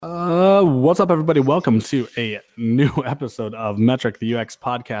What's up, everybody? Welcome to a new episode of Metric, the UX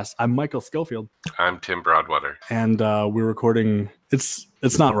podcast. I'm Michael Schofield. I'm Tim Broadwater. And we're recording. It's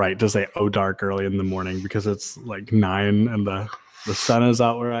not right to say dark early in the morning because it's like 9 and the sun is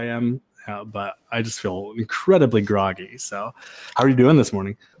out where I am. But I just feel incredibly groggy. So how are you doing this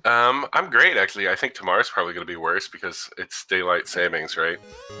morning? I'm great, actually. I think tomorrow's probably going to be worse because it's daylight savings, right?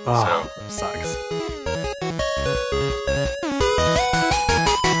 Oh, so sucks.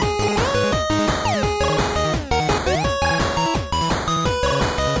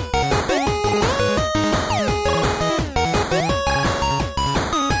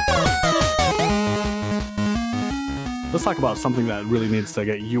 Let's talk about something that really needs to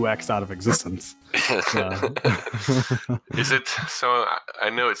get UX out of existence. Is it? So I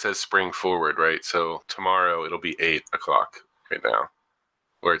know it says spring forward, right? So tomorrow it'll be 8 o'clock right now,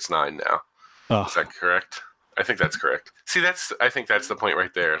 or it's 9 now. Oh. Is that correct? I think that's correct. See, I think that's the point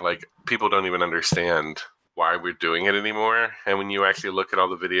right there. Like, people don't even understand why we're doing it anymore. And when you actually look at all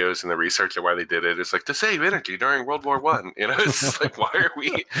the videos and the research of why they did it, it's like to save energy during World War I. You know, it's just like, why are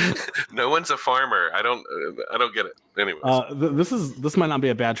we? No one's a farmer. I don't get it. Anyways, this might not be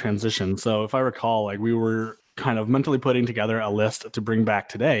a bad transition. So if I recall, like, we were kind of mentally putting together a list to bring back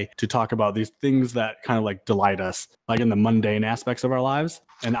today to talk about these things that kind of like delight us, like in the mundane aspects of our lives.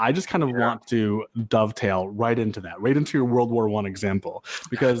 And I just kind of want to dovetail right into that, right into your World War I example,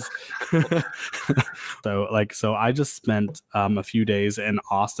 because so I just spent a few days in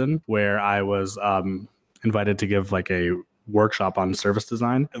Austin where I was invited to give like a workshop on service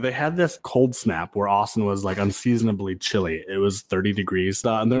design. They had this cold snap where Austin was like unseasonably chilly. It was 30 degrees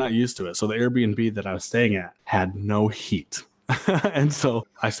and they're not used to it. So the Airbnb that I was staying at had no heat. And so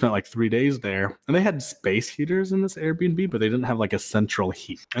I spent like 3 days there, and they had space heaters in this Airbnb, but they didn't have like a central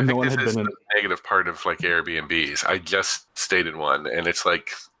heat. And no one had been the negative part of like Airbnbs. I just stayed in one, and it's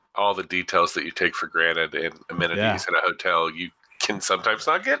like all the details that you take for granted and amenities in a hotel you can sometimes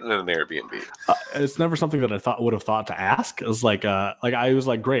not get in an Airbnb. It's never something that I would have thought to ask. It was like I was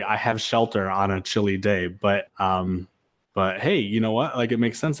like, great, I have shelter on a chilly day, but hey, you know what? Like, it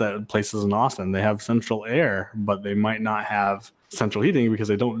makes sense that places in Austin, they have central air, but they might not have central heating because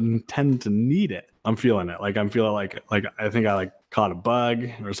they don't tend to need it. I'm feeling it. Like, I'm feeling like I think I like caught a bug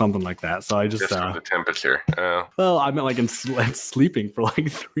or something like that. So I just from the temperature. Well, I meant like sleeping for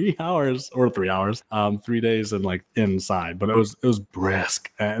like 3 hours, 3 days and like inside, but it was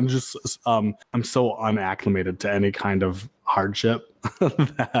brisk and just I'm so unacclimated to any kind of hardship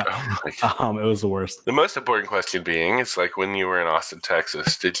that it was the worst. The most important question being, it's like when you were in Austin,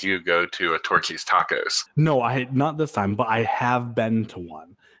 Texas, did you go to a Torchy's Tacos? No, not this time, but I have been to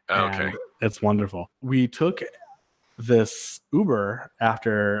one. Okay. It's wonderful. We took this Uber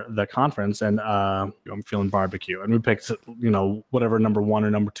after the conference, and I'm feeling barbecue, and we picked whatever number 1 or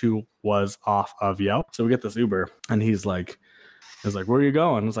number 2 was off of Yelp. So we get this Uber, and he's like, where are you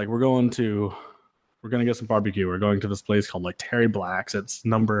going? It's like, we're going to get some barbecue. We're going to this place called like Terry Black's. It's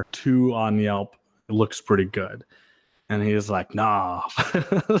number 2 on Yelp. It looks pretty good. And he's like, nah.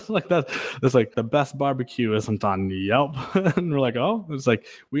 It's like that. It's like the best barbecue isn't on Yelp. And we're like, oh, it's like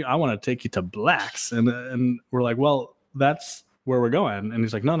I want to take you to Black's, and we're like, well, that's where we're going. And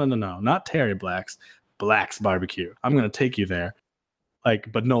he's like, no, not Terry Black's barbecue. I'm gonna take you there. Like,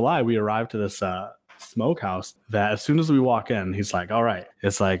 but no lie, we arrived to this smokehouse that as soon as we walk in, he's like, all right,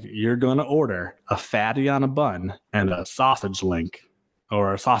 it's like, you're gonna order a fatty on a bun and a sausage link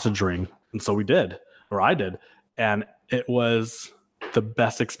or a sausage ring. And so we did, or I did, and it was the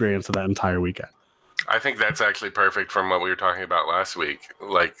best experience of that entire weekend. I think that's actually perfect from what we were talking about last week.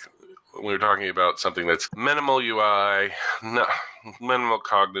 Like, we were talking about something that's minimal UI, minimal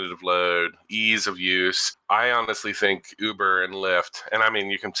cognitive load, ease of use. I honestly think Uber and Lyft, and I mean,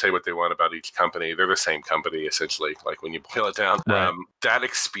 you can say what they want about each company. They're the same company, essentially, like when you boil it down. Right. That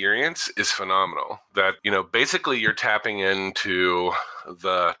experience is phenomenal. That, basically you're tapping into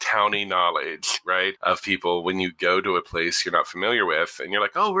the towny knowledge, right, of people when you go to a place you're not familiar with, and you're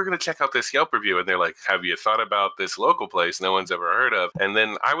like, oh, we're going to check out this Yelp review. And they're like, have you thought about this local place no one's ever heard of? And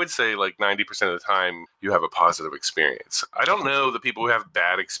then I would say like 90% of the time you have a positive experience. I don't know the people who have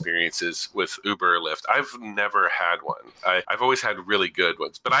bad experiences with Uber or Lyft. I've never had one. I've always had really good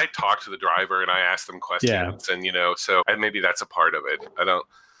ones, but I talk to the driver and I ask them questions, and so maybe that's a part of it.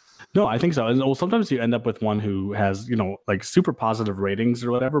 No, I think so. And sometimes you end up with one who has, like super positive ratings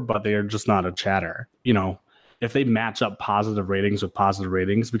or whatever, but they are just not a chatter. If they match up positive ratings with positive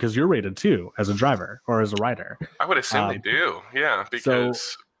ratings, because you're rated too as a driver or as a rider. I would assume they do. Yeah,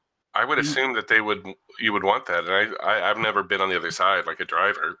 because I would assume that you would want that. And I've never been on the other side like a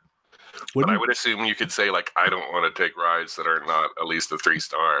driver. But I would assume you could say, like, I don't want to take rides that are not at least a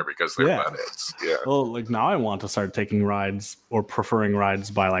 3-star because they're Yeah. buttheads. Yeah. Well, like now I want to start taking rides or preferring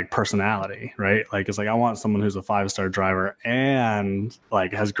rides by like personality, right? Like it's like I want someone who's a 5-star driver and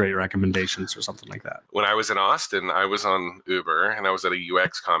like has great recommendations or something like that. When I was in Austin, I was on Uber and I was at a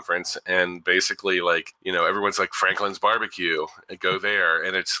UX conference, and basically, like, everyone's like, Franklin's Barbecue, and go there,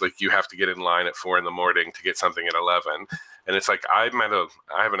 and it's like you have to get in line at 4 a.m. to get something at 11. And it's like, I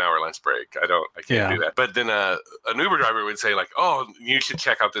have an hour lunch break. I can't do that. But then an Uber driver would say, like, oh, you should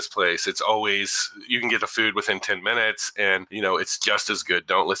check out this place. It's always, you can get the food within 10 minutes and, it's just as good.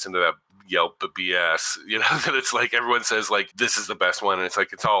 Don't listen to that Yelp BS, that it's like everyone says, like, this is the best one. And it's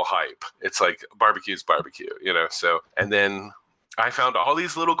like, it's all hype. It's like barbecue's barbecue, so, and then I found all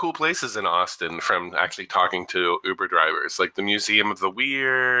these little cool places in Austin from actually talking to Uber drivers, like the Museum of the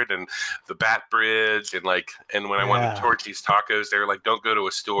Weird and the Bat Bridge. And when I wanted Torchy's Tacos, they were like, don't go to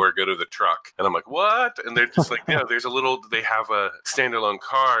a store, go to the truck. And I'm like, what? And they're just like, they have a standalone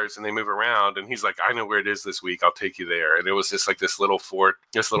cars and they move around. And he's like, I know where it is this week. I'll take you there. And it was just like this little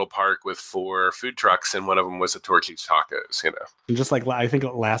park with 4 food trucks. And one of them was a Torchy's Tacos, And just like, I think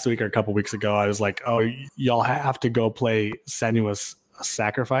last week or a couple weeks ago, I was like, oh, y'all have to go play Senua's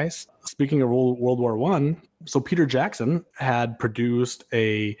Sacrifice. Speaking of World War One, so Peter Jackson had produced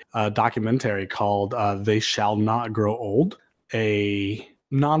a documentary called "They Shall Not Grow Old," a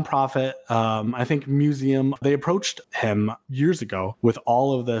nonprofit, I think, museum. They approached him years ago with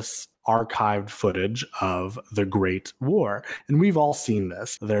all of this archived footage of the Great War. And we've all seen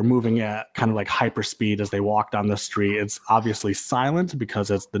this. They're moving at kind of like hyperspeed as they walk down the street. It's obviously silent because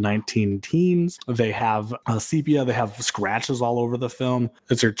it's the 19-teens. They have sepia. They have scratches all over the film.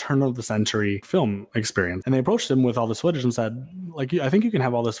 It's their turn of the century film experience. And they approached him with all this footage and said, like, I think you can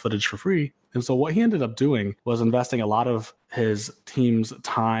have all this footage for free. And so what he ended up doing was investing a lot of his team's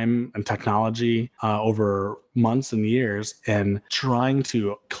time and technology over months and years in trying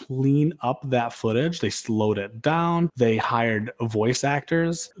to clean up that footage. They slowed it down. They hired voice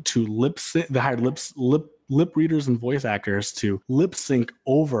actors to lip sync. They hired lip readers and voice actors to lip sync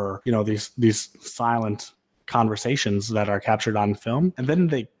over, these silent conversations that are captured on film. And then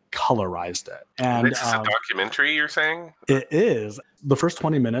they colorized it. And this is a documentary, you're saying? It is. The first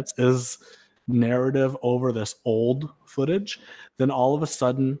 20 minutes is narrative over this old footage. Then all of a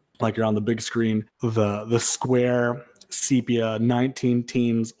sudden, like you're on the big screen, the square sepia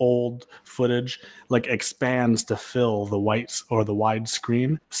 19-teens old footage like expands to fill the white or the wide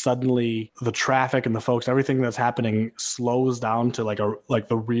screen. Suddenly the traffic and the folks, everything that's happening slows down to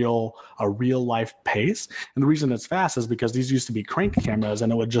a real life pace. And the reason it's fast is because these used to be crank cameras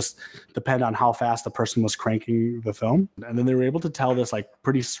and it would just depend on how fast the person was cranking the film. And then they were able to tell this like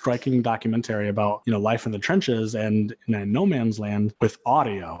pretty striking documentary about, life in the trenches and in no man's land with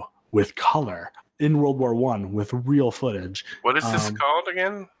audio, with color, in World War One with real footage. What is this called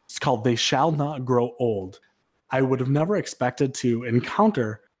again? It's called They Shall Not Grow Old. I would have never expected to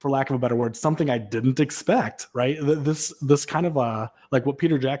encounter, for lack of a better word, something I didn't expect, right? This kind of like what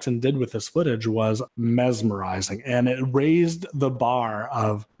Peter Jackson did with this footage was mesmerizing, and it raised the bar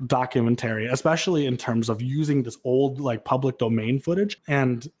of documentary, especially in terms of using this old like public domain footage.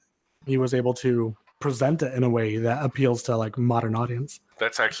 And he was able to present it in a way that appeals to like modern audience.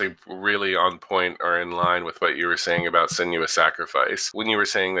 That's actually really on point or in line with what you were saying about Senua's Sacrifice. When you were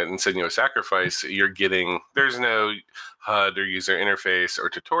saying that in Senua's Sacrifice, there's no HUD or user interface or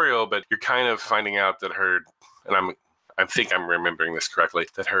tutorial, but you're kind of finding out that I think I'm remembering this correctly,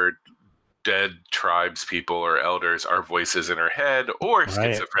 that her dead tribes people or elders are voices in her head or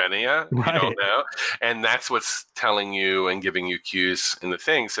schizophrenia. Right. You don't know. And that's what's telling you and giving you cues in the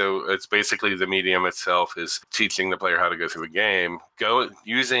thing. So it's basically the medium itself is teaching the player how to go through the game.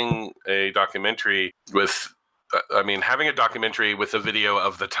 Using a documentary with having a documentary with a video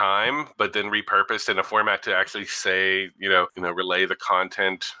of the time, but then repurposed in a format to actually say, relay the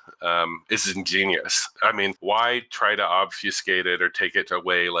content is ingenious. I mean, why try to obfuscate it or take it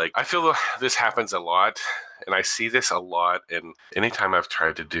away? Like, I feel this happens a lot, and I see this a lot. And anytime I've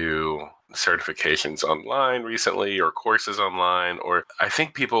tried to do certifications online recently or courses online, or I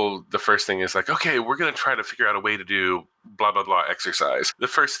think the first thing is like, okay, we're going to try to figure out a way to do blah, blah, blah exercise. The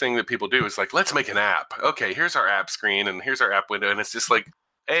first thing that people do is like, let's make an app. Okay, here's our app screen and here's our app window. And it's just like,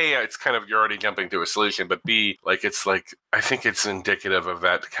 A, it's kind of, you're already jumping to a solution, but B, like, it's like, I think it's indicative of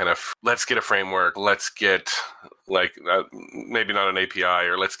that kind of, let's get a framework, let's get like, maybe not an API,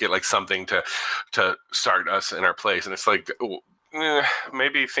 or let's get like something to start us in our place. And it's like,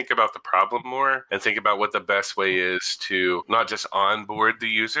 maybe think about the problem more and think about what the best way is to not just onboard the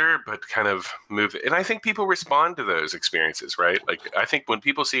user, but kind of move it. And I think people respond to those experiences, right? Like, I think when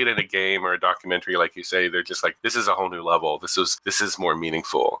people see it in a game or a documentary, like you say, they're just like, this is a whole new level. This is more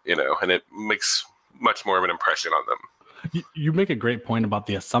meaningful, and it makes much more of an impression on them. You make a great point about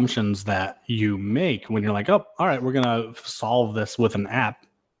the assumptions that you make when you're like, oh, all right, we're going to solve this with an app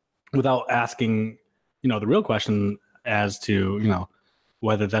without asking, the real question as to,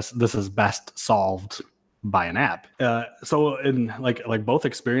 whether this is best solved by an app. So in like both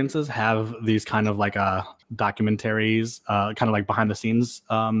experiences have these kind of like documentaries, kind of like behind the scenes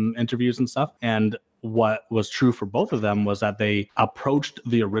interviews and stuff. And what was true for both of them was that they approached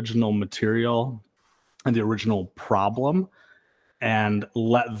the original material and the original problem and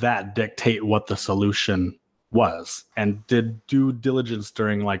let that dictate what the solution was, and did due diligence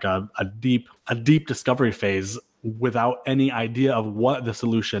during like a deep discovery phase without any idea of what the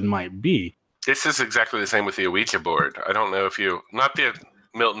solution might be. This is exactly the same with the Ouija board. I don't know if not the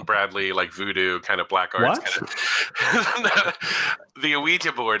Milton Bradley, like voodoo kind of black arts. What? The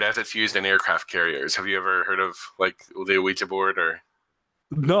Ouija board as it's used in aircraft carriers. Have you ever heard of like the Ouija board or?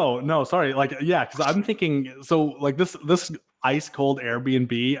 No, sorry. Like, yeah, because I'm thinking, so like this ice cold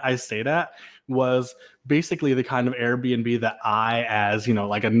Airbnb I stayed at was basically the kind of Airbnb that I, as you're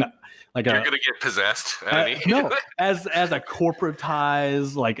gonna get possessed. No, as a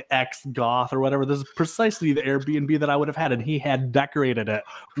corporatized like ex goth or whatever. This is precisely the Airbnb that I would have had, and he had decorated it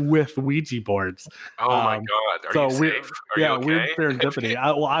with Ouija boards. Oh my god! Are you safe? Are you okay? Weird serendipity.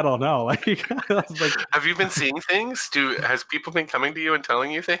 I don't know. Like, have you been seeing things? Has people been coming to you and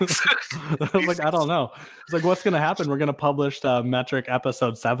telling you things? I was like, I don't know. It's like, what's gonna happen? We're gonna publish Metric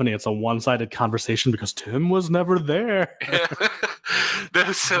episode 70. It's a one-sided conversation because Tim was never there.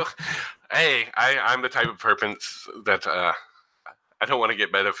 No, so. Hey, I'm the type of person that I don't want to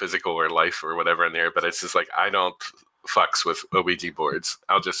get metaphysical or life or whatever in there, but it's just like I don't fucks with Ouija boards.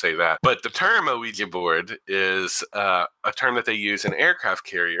 I'll just say that. But the term Ouija board is a term that they use in aircraft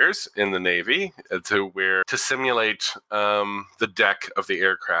carriers in the Navy to simulate the deck of the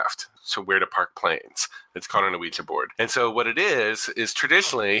aircraft, so where to park planes. It's called an Ouija board. And so what it is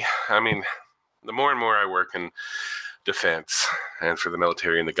traditionally, I mean, the more and more I work in defense and for the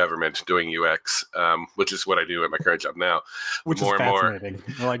military and the government doing UX, which is what I do at my current job now. Which is fascinating.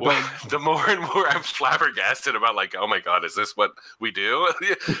 The more and more I'm flabbergasted about like, oh my God, is this what we do?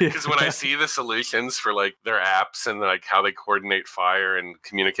 Because when I see the solutions for like their apps and like how they coordinate fire and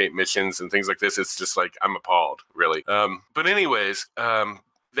communicate missions and things like this, it's just like, I'm appalled, really. But anyways,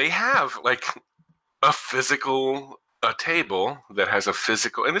 they have like a table that has a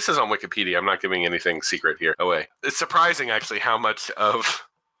physical, and this is on Wikipedia, I'm not giving anything secret here away. It's surprising actually how much of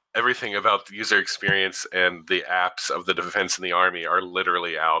everything about the user experience and the apps of the defense and the army are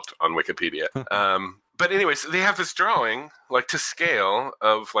literally out on Wikipedia. But anyways, they have this drawing like to scale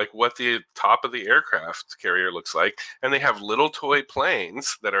of like what the top of the aircraft carrier looks like, and they have little toy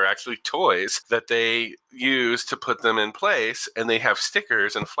planes that are actually toys that they use to put them in place, and they have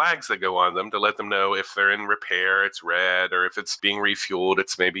stickers and flags that go on them to let them know if they're in repair, it's red, or if it's being refueled,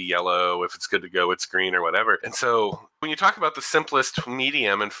 it's maybe yellow, if it's good to go, it's green, or whatever. And so when you talk about the simplest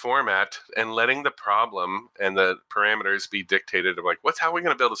medium and format and letting the problem and the parameters be dictated of like, how are we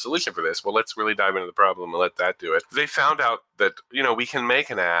going to build a solution for this? Well, let's really dive into the problem and let that do it. They found out that, we can make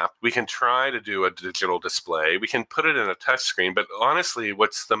an app, we can try to do a digital display, we can put it in a touch screen, but honestly,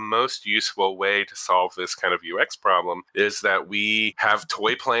 what's the most useful way to solve this kind of UX problem is that we have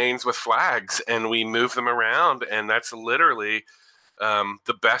toy planes with flags and we move them around, and that's literally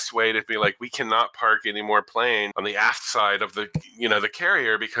the best way to be like, we cannot park any more planes on the aft side of the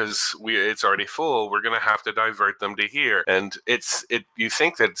carrier because it's already full. We're going to have to divert them to here. And you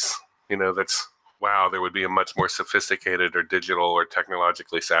think that's wow, there would be a much more sophisticated or digital or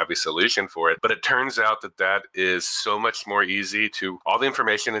technologically savvy solution for it. But it turns out that is so much more easy to, all the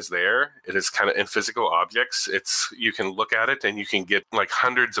information is there. It is kind of in physical objects. You can look at it and you can get like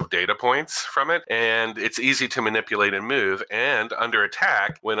hundreds of data points from it. And it's easy to manipulate and move. And under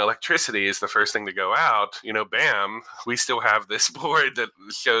attack, when electricity is the first thing to go out, bam, we still have this board that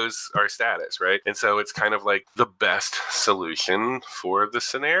shows our status, right? And so it's kind of like the best solution for the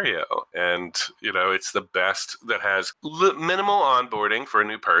scenario. And, it's the best that has minimal onboarding for a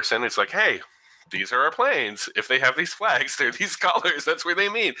new person. It's like, hey, these are our planes. If they have these flags, they're these colors. That's where they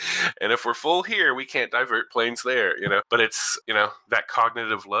mean. And if we're full here, we can't divert planes there, But it's, that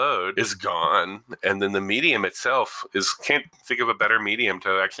cognitive load is gone. And then the medium itself can't think of a better medium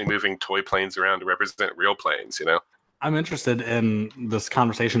to actually moving toy planes around to represent real planes, I'm interested in this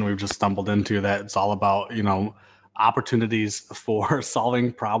conversation we've just stumbled into that it's all about, opportunities for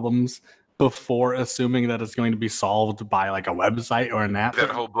solving problems before assuming that it's going to be solved by like a website or an app.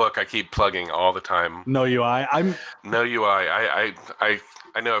 That whole book I keep plugging all the time. No UI. No UI.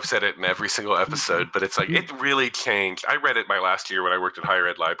 I know I've said it in every single episode, but it's like it really changed. I read it my last year when I worked at higher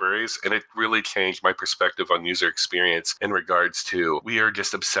ed libraries, and it really changed my perspective on user experience in regards to we are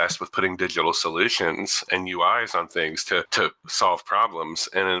just obsessed with putting digital solutions and UIs on things to solve problems.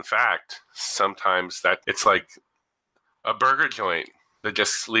 And in fact, sometimes that it's like a burger joint that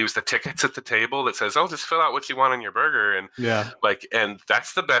just leaves the tickets at the table that says, "Oh, just fill out what you want on your burger," and and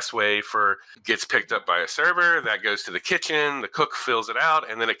that's the best way for gets picked up by a server that goes to the kitchen, the cook fills it out,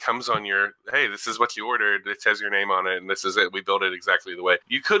 and then it comes on your, "Hey, this is what you ordered. It says your name on it, and this is it. We built it exactly the way."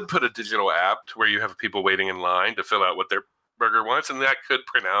 You could put a digital app to where you have people waiting in line to fill out what their burger once, and that could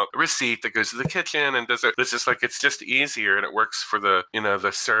print out a receipt that goes to the kitchen and does it. It's just like, it's just easier, and it works for the,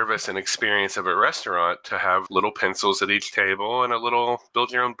 the service and experience of a restaurant to have little pencils at each table and a little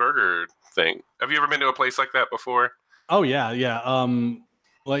build your own burger thing. Have you ever been to a place like that before? Oh yeah.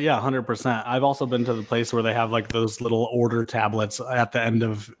 Well, yeah, 100%. I've also been to the place where they have like those little order tablets at the end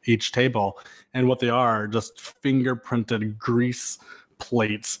of each table, and what they are just fingerprinted grease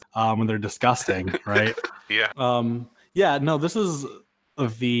plates, and they're disgusting, right? Yeah, no, this is my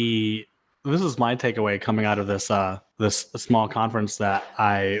takeaway coming out of this small conference that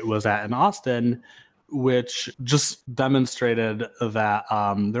I was at in Austin, which just demonstrated that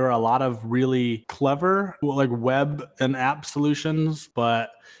there are a lot of really clever like web and app solutions,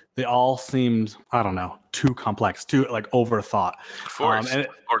 but they all seemed, I don't know, too complex, too like overthought. Forced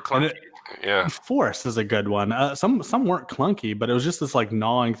or clunky. Yeah, Force is a good one. Some weren't clunky, but it was just this like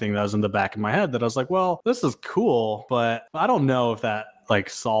gnawing thing that was in the back of my head that I was like, well, this is cool, but I don't know if that like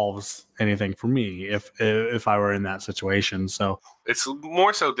solves anything for me if I were in that situation. So it's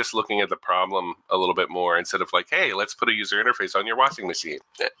more so just looking at the problem a little bit more instead of like, hey, let's put a user interface on your washing machine,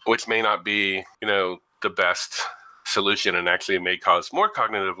 which may not be, the best solution, and actually may cause more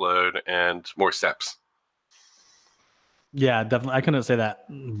cognitive load and more steps. Yeah, definitely. I couldn't say that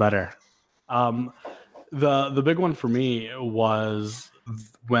better. The big one for me was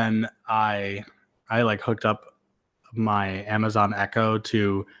when I like hooked up my Amazon Echo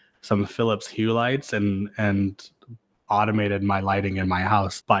to some Philips Hue lights and automated my lighting in my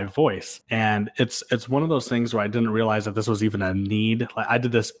house by voice. And it's one of those things where I didn't realize that this was even a need. Like, I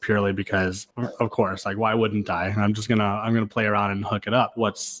did this purely because, of course, like, why wouldn't I? I'm gonna play around and hook it up.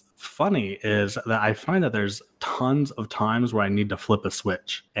 What's funny is that I find that there's tons of times where I need to flip a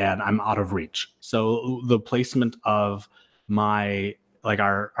switch and I'm out of reach. So the placement of my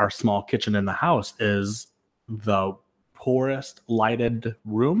our small kitchen in the house is the poorest lighted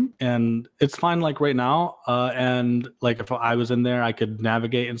room, and it's fine like right now, and like if I was in there I could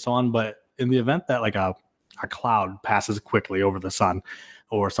navigate and so on, but in the event that like a cloud passes quickly over the sun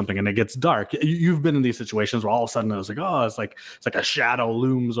or something and it gets dark, you've been in these situations where all of a sudden it's like a shadow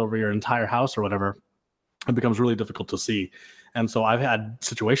looms over your entire house or whatever. It becomes really difficult to see. And so I've had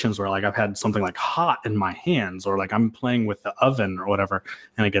situations where like I've had something like hot in my hands, or like I'm playing with the oven or whatever,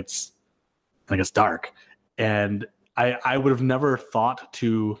 and it gets dark, and I would have never thought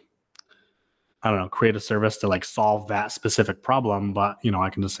to, I don't know, create a service to like solve that specific problem. But, I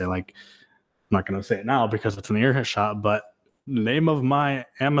can just say, like, I'm not going to say it now because it's an earshot, but name of my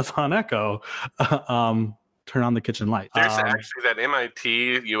Amazon Echo, turn on the kitchen light. There's actually that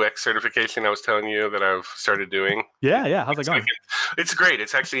MIT UX certification I was telling you that I've started doing. Yeah. How's it going? It's great.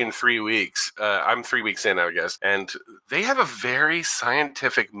 It's actually in 3 weeks. I'm 3 weeks in, I guess. And they have a very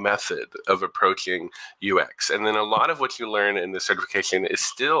scientific method of approaching UX. And then a lot of what you learn in the certification is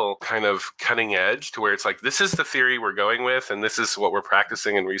still kind of cutting edge, to where it's like, this is the theory we're going with, and this is what we're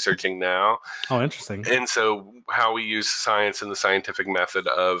practicing and researching now. Oh, interesting. And so how we use science and the scientific method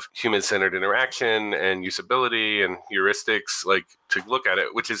of human-centered interaction and usability and heuristics, like, to look at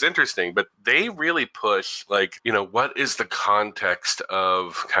it, which is interesting. But they really push, like, what is the context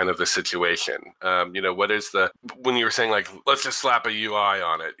of kind of the situation? What is when you were saying, like, let's just slap a UI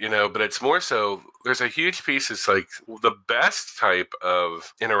on it, but it's more so, there's a huge piece. It's like the best type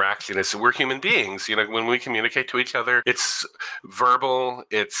of interaction is we're human beings. When we communicate to each other, it's verbal,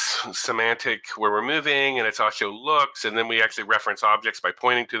 it's semantic where we're moving, and it's also looks, and then we actually reference objects by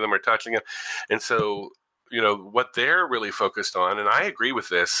pointing to them or touching them. And so what they're really focused on, and I agree with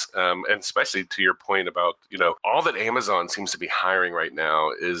this, and especially to your point about, all that Amazon seems to be hiring right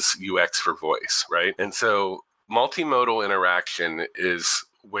now is UX for voice, right? And so multimodal interaction is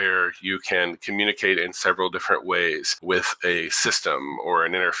where you can communicate in several different ways with a system or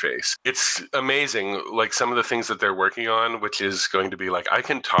an interface. It's amazing, like some of the things that they're working on, which is going to be like, I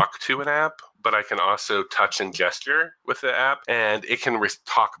can talk to an app, but I can also touch and gesture with the app, and it can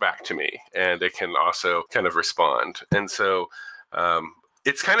talk back to me, and it can also kind of respond. And so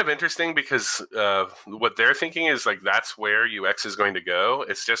it's kind of interesting because what they're thinking is like that's where UX is going to go.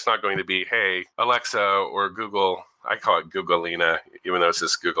 It's just not going to be, hey, Alexa or Google. I call it Googleina, even though it's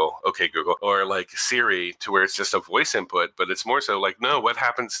just Google, okay, Google, or like Siri, to where it's just a voice input, but it's more so like, no, what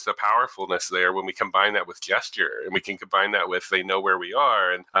happens to the powerfulness there when we combine that with gesture, and we can combine that with they know where we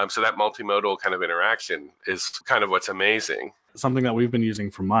are. And so that multimodal kind of interaction is kind of what's amazing. Something that we've been using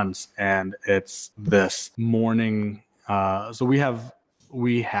for months, and it's this morning. So we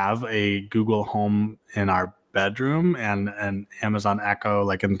have a Google Home in our bedroom and an Amazon Echo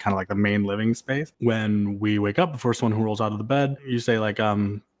like in kind of like the main living space. When we wake up, the first one who rolls out of the bed, you say like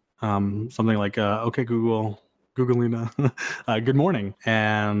something like okay Googleina, good morning,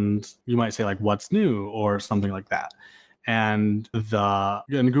 and you might say like what's new or something like that. And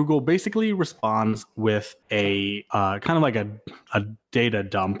Google basically responds with a kind of like a data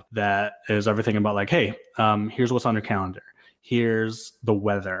dump that is everything about like, hey, here's what's on your calendar. Here's the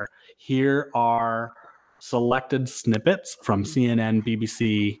weather. Here are selected snippets from CNN,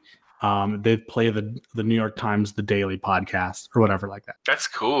 BBC. They play the New York Times, the Daily podcast, or whatever like that. That's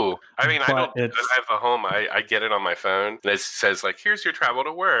cool. I mean, I But have a home. I get it on my phone, and it says like, "Here's your travel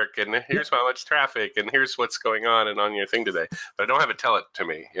to work, and here's how much traffic, and here's what's going on and on your thing today." But I don't have it tell it to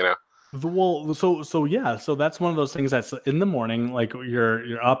me, you know. Well, so yeah, so that's one of those things that's in the morning, like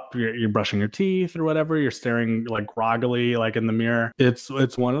you're up, you're brushing your teeth or whatever, you're staring like groggily like in the mirror. It's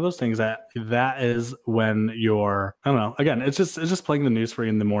one of those things that is when you're, I don't know, again, it's just playing the news for you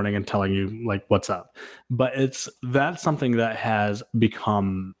in the morning and telling you like what's up. But that's something that has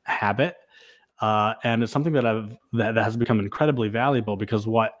become habit, and it's something that has become incredibly valuable because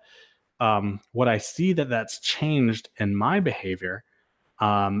what I see that's changed in my behavior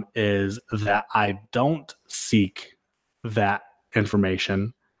is that I don't seek that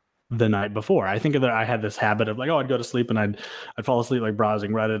information the night before. I think that I had this habit of like, oh, I'd go to sleep and I'd fall asleep like browsing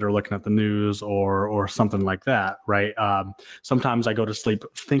Reddit or looking at the news or something like that, right? Sometimes I go to sleep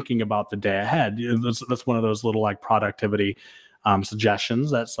thinking about the day ahead. That's one of those little like productivity suggestions.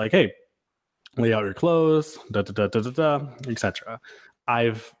 That's like, hey, lay out your clothes, etc.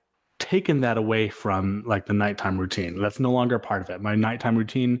 I've taken that away from like the nighttime routine. That's no longer a part of it. My nighttime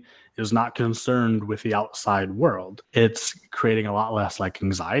routine is not concerned with the outside world. It's creating a lot less like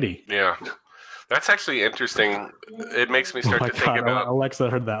anxiety. Yeah. That's actually interesting. It makes me start to think about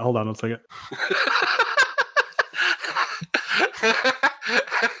Alexa heard that. Hold on a second.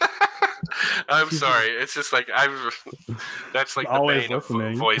 I'm sorry. It's just like that's like the bane of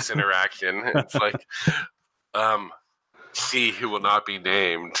voice interaction. It's like she who will not be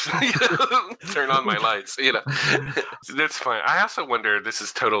named. Turn on my lights. That's fine. I also wonder. This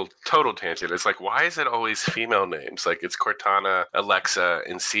is total tangent. It's like, why is it always female names? Like it's Cortana, Alexa,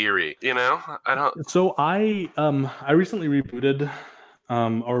 and Siri. I don't. So I recently rebooted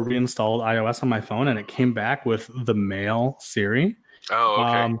or reinstalled iOS on my phone, and it came back with the male Siri. Oh,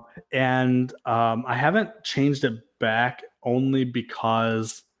 okay. And I haven't changed it back only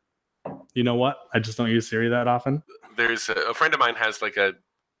because, you know what? I just don't use Siri that often. There's a friend of mine has like a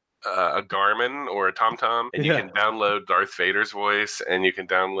Garmin or a TomTom, and you can download Darth Vader's voice, and you can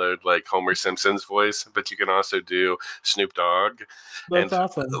download like Homer Simpson's voice, but you can also do Snoop Dogg. That's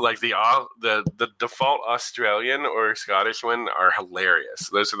awesome. Like the default Australian or Scottish one are hilarious.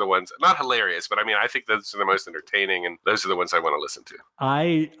 Those are the ones, not hilarious, but I mean, I think those are the most entertaining, and those are the ones I want to listen to.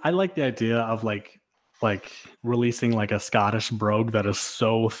 I like the idea of like releasing like a Scottish brogue that is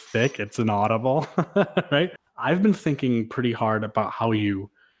so thick it's inaudible, right? I've been thinking pretty hard about how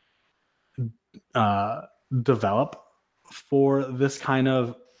you develop for this kind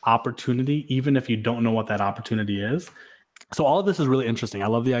of opportunity, even if you don't know what that opportunity is. So all of this is really interesting. I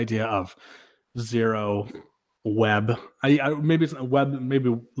love the idea of zero web. Maybe it's web.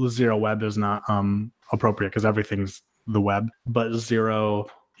 Maybe zero web is not appropriate because everything's the web, but zero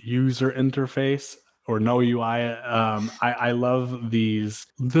user interface or no UI. I love these.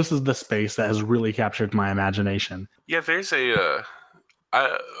 This is the space that has really captured my imagination. Yeah, there's like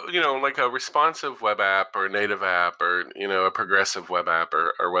a responsive web app or a native app or, a progressive web app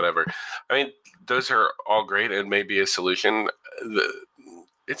or whatever. I mean, those are all great and maybe a solution.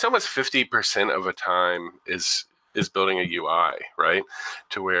 It's almost 50% of a time is building a UI, right?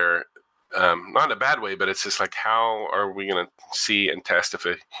 To where not in a bad way, but it's just like, how are we going to see and test if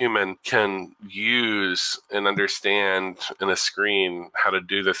a human can use and understand in a screen how to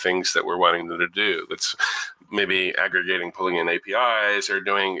do the things that we're wanting them to do? That's maybe aggregating, pulling in APIs, or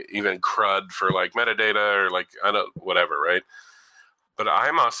doing even CRUD for like metadata, or like, I don't, whatever, right? But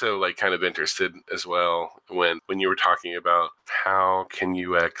I'm also like kind of interested as well when you were talking about how can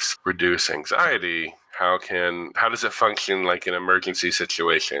UX reduce anxiety? How does it function like in emergency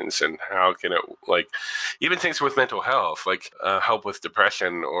situations, and how can it, like, even things with mental health, like help with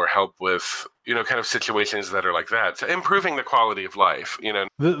depression, or help with, kind of situations that are like that, so improving the quality of life.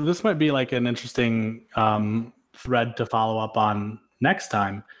 This might be like an interesting thread to follow up on next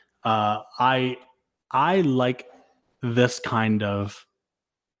time. I like this kind of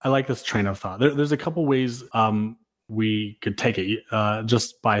I like this train of thought. There's a couple ways we could take it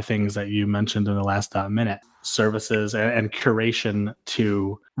just by things that you mentioned in the last minute. Services and curation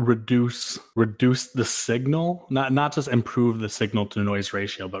to reduce the signal, not just improve the signal to noise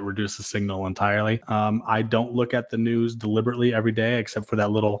ratio, but reduce the signal entirely. I don't look at the news deliberately every day, except for that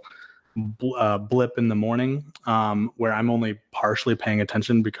little blip in the morning where I'm only partially paying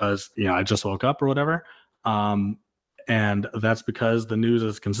attention because I just woke up or whatever. And that's because the news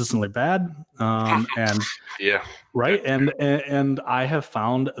is consistently bad. And Yeah. right. And I have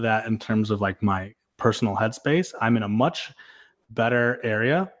found that in terms of like my personal headspace, I'm in a much better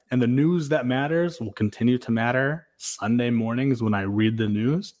area. And the news that matters will continue to matter Sunday mornings when I read the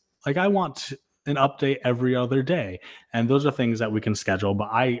news. Like I want an update every other day. And those are things that we can schedule. But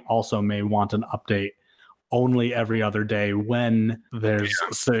I also may want an update only every other day when there's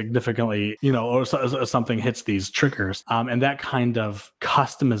significantly, or something hits these triggers. And that kind of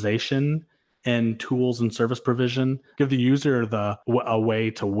customization and tools and service provision give the user a way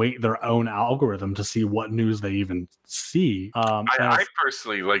to weight their own algorithm to see what news they even see. I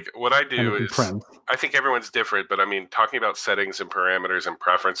personally, like, what I do is, print. I think everyone's different, but I mean, talking about settings and parameters and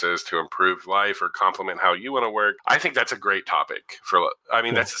preferences to improve life or complement how you want to work, I think that's a great topic Cool.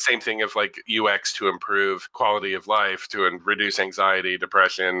 That's the same thing of like UX to improve quality of life, to reduce anxiety,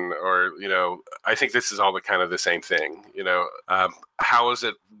 depression, or, I think this is all the kind of the same thing, how does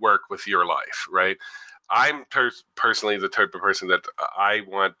it work with your life, right? I'm personally the type of person that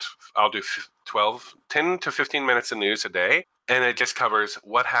I'll do 10 to 15 minutes of news a day, and it just covers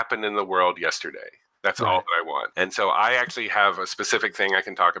what happened in the world yesterday. That's all that I want. And so I actually have a specific thing I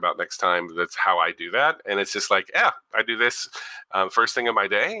can talk about next time. That's how I do that. And it's just like, I do this first thing of my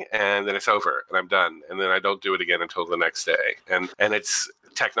day, and then it's over, and I'm done. And then I don't do it again until the next day. And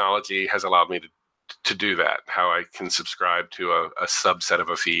technology has allowed me to do that. How I can subscribe to a subset of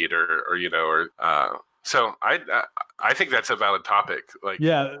a feed, so I think that's a valid topic. Like,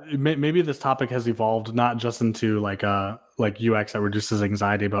 yeah, maybe this topic has evolved not just into like UX that reduces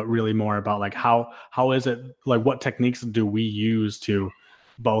anxiety, but really more about like how is it, like what techniques do we use to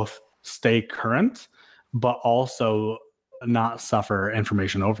both stay current, but also not suffer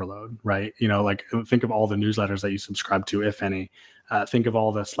information overload, right? Like think of all the newsletters that you subscribe to, if any. Think of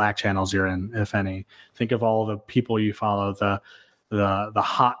all the Slack channels you're in, if any. Think of all the people you follow, the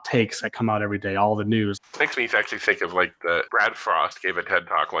hot takes that come out every day, all the news. Makes me actually think of like Brad Frost gave a TED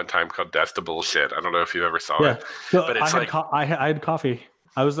talk one time called "Death to Bullshit." I don't know if you ever saw it, but it's I had coffee.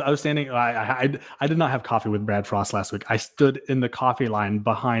 I was standing. I did not have coffee with Brad Frost last week. I stood in the coffee line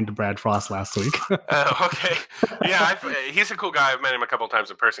behind Brad Frost last week. Okay, yeah, he's a cool guy. I've met him a couple of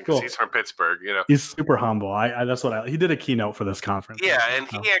times in person because he's from Pittsburgh. He's super humble. That's what he did a keynote for this conference. Yeah, and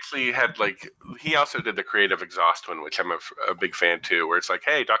he actually had he also did the creative exhaust one, which I'm a big fan too. Where it's like,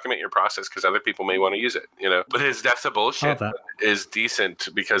 hey, document your process because other people may want to use it. But his "Death to Bullshit" is decent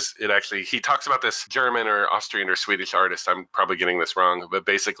because he talks about this German or Austrian or Swedish artist. I'm probably getting this wrong, but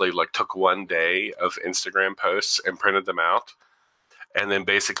basically like took one day of Instagram posts and printed them out, and then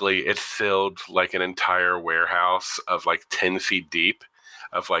basically it filled like an entire warehouse of like 10 feet deep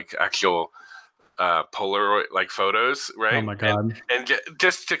of like actual Polaroid like photos, right? Oh my god! And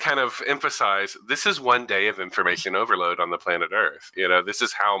just to kind of emphasize, this is one day of information overload on the planet Earth. This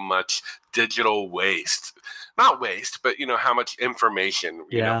is how much digital waste, not waste, but how much information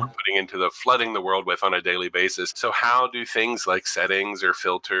we're putting into flooding the world with on a daily basis. So how do things like settings or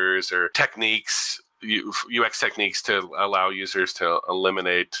filters or techniques, UX techniques, to allow users to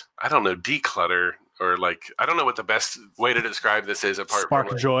eliminate, I don't know, declutter, or like, I don't know what the best way to describe this is apart from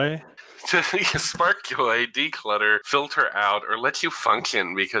spark joy. to spark joy, declutter, filter out, or let you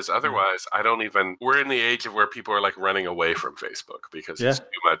function, because otherwise we're in the age of where people are like running away from Facebook because it's too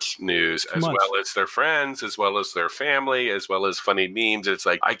much news, well as their friends, as well as their family, as well as funny memes. It's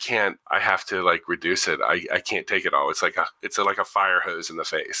like, I have to like reduce it. I can't take it all. It's like a fire hose in the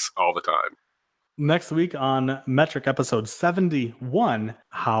face all the time. Next week on Metric episode 71,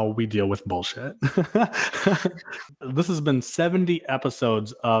 how we deal with bullshit. This has been 70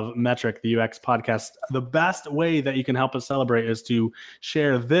 episodes of Metric, the UX podcast. The best way that you can help us celebrate is to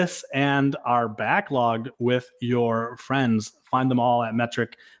share this and our backlog with your friends. Find them all at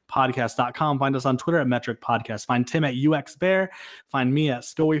metricpodcast.com. Find us on Twitter at Metric Podcast. Find Tim at UX Bear. Find me at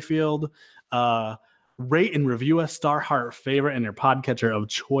Storyfield. Rate and review us, star heart favorite in your podcatcher of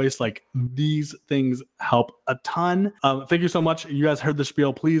choice. Like, these things help a ton. Thank you so much. You guys heard the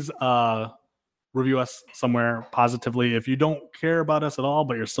spiel. Please review us somewhere positively. If you don't care about us at all,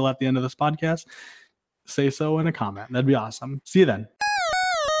 but you're still at the end of this podcast, say so in a comment. That'd be awesome. See you then.